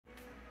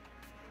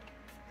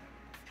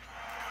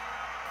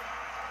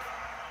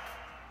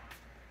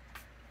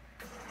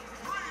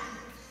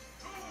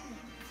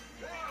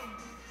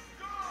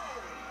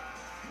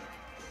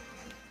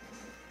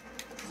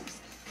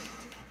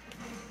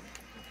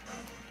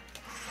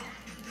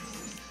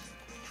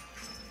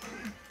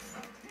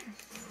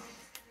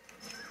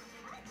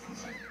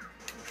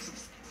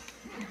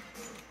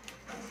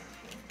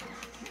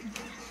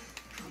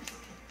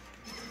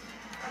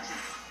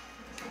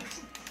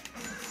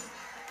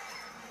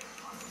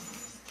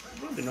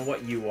don't even know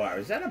what you are.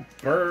 Is that a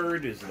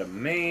bird? Is it a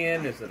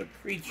man? Is it a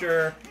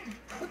creature?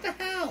 What the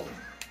hell?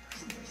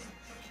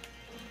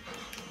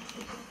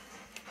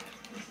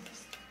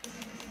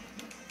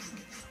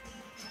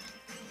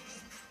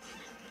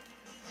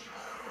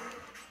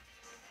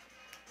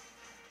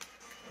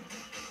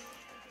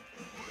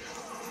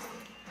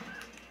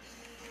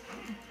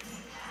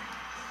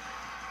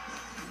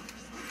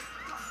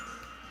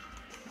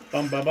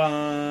 Bum bum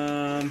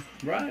bum.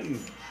 Run.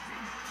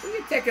 Are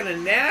you taking a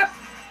nap?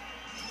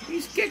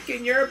 He's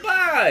kicking your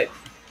butt.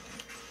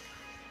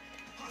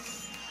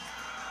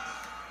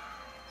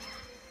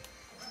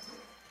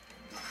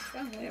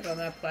 Don't land on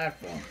that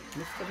platform.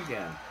 Missed it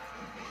again.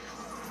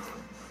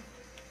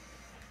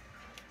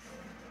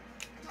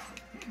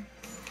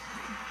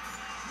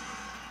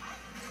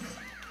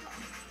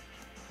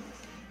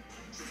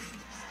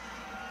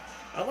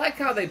 I like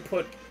how they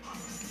put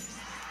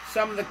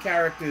some of the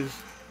characters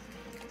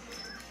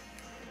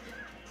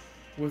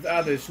with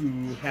others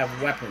who have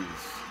weapons,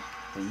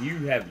 and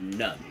you have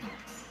none.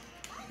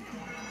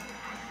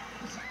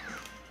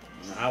 I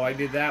don't know how I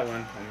did that one.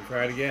 I'm gonna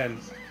try it again.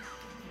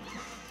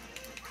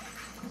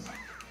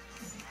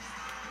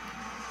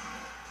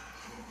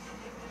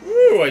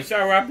 Ooh, I saw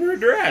her up her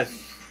dress.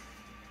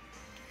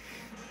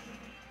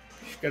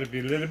 She's gotta be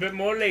a little bit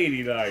more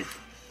ladylike.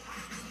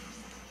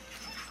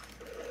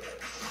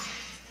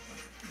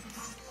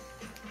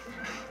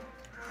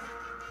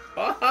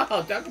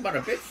 Oh, talk about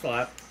a bitch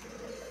slap.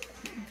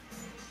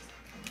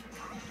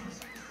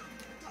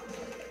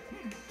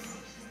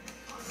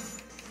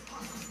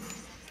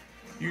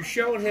 You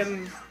showed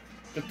him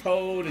the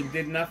toad and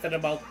did nothing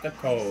about the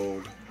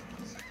toad.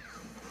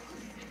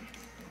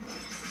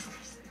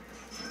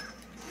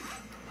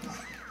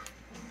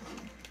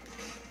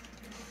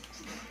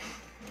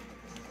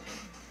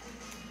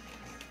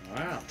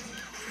 Wow.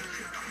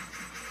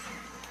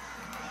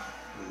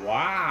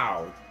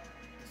 Wow.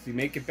 Does he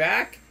make it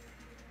back?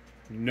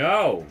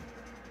 No.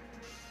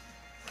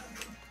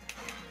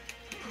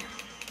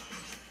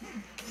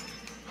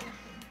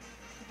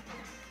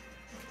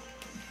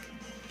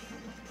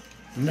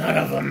 None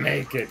of them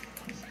make it.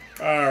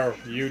 Oh,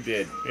 you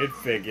did. It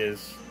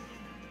figures.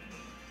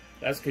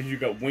 That's because you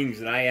got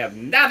wings and I have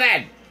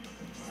nothing!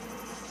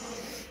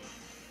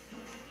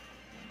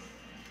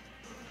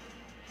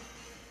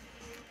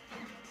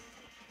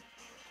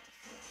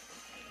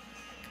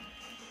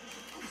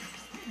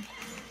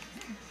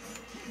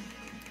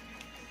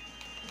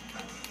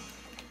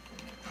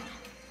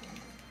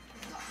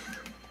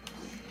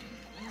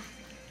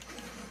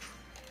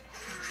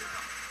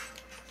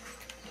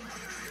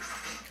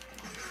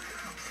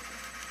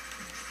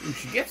 Ooh,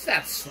 she gets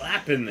that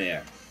slap in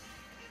there.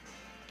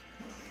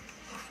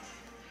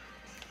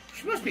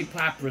 She must be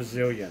part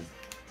Brazilian.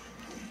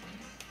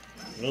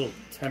 Little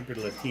tempered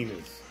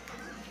Latinas.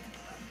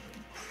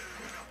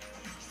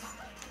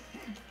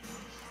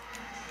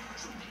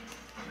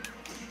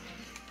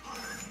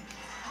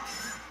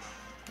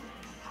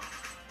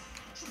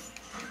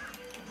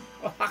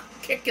 Oh,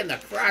 kick in the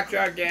crotch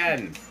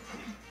again.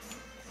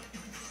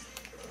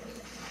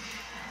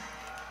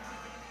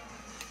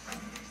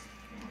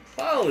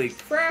 Holy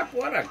crap,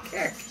 what a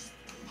kick.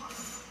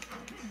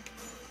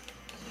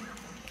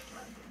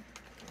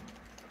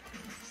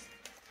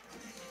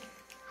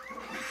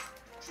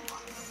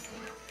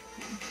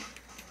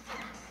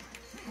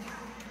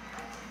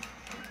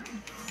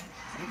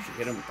 I should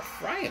hit him with the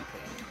frying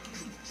pan.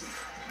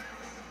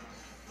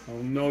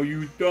 Oh, no,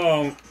 you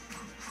don't.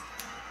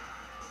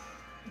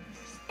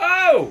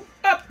 Oh!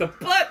 Up the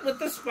butt with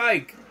the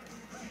spike.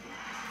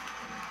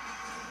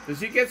 Does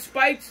he get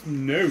spikes?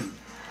 No.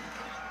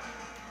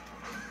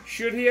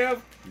 Should he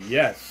have?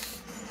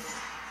 Yes.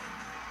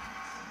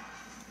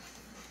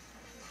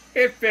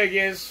 It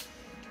figures.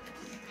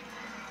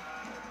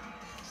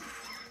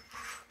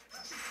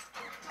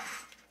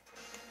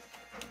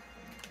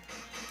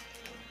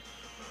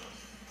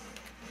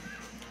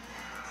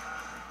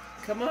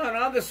 Come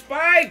on the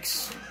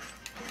spikes!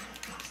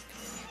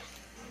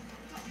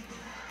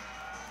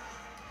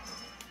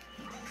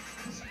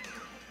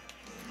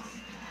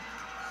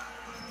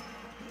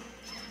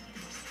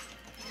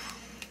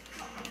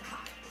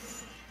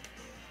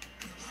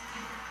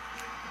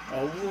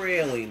 Oh,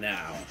 really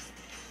now?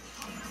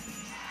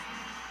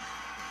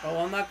 Oh,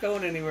 I'm not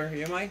going anywhere,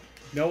 am I?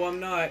 No, I'm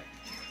not.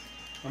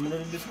 I'm a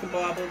little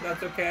discombobbled,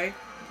 that's okay.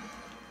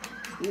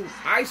 Ooh,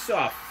 I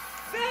saw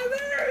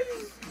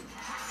feathers!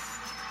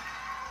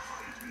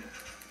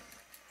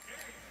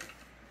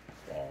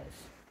 Balls.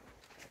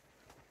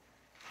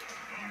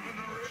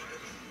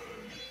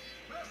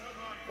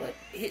 What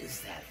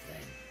is that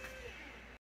thing?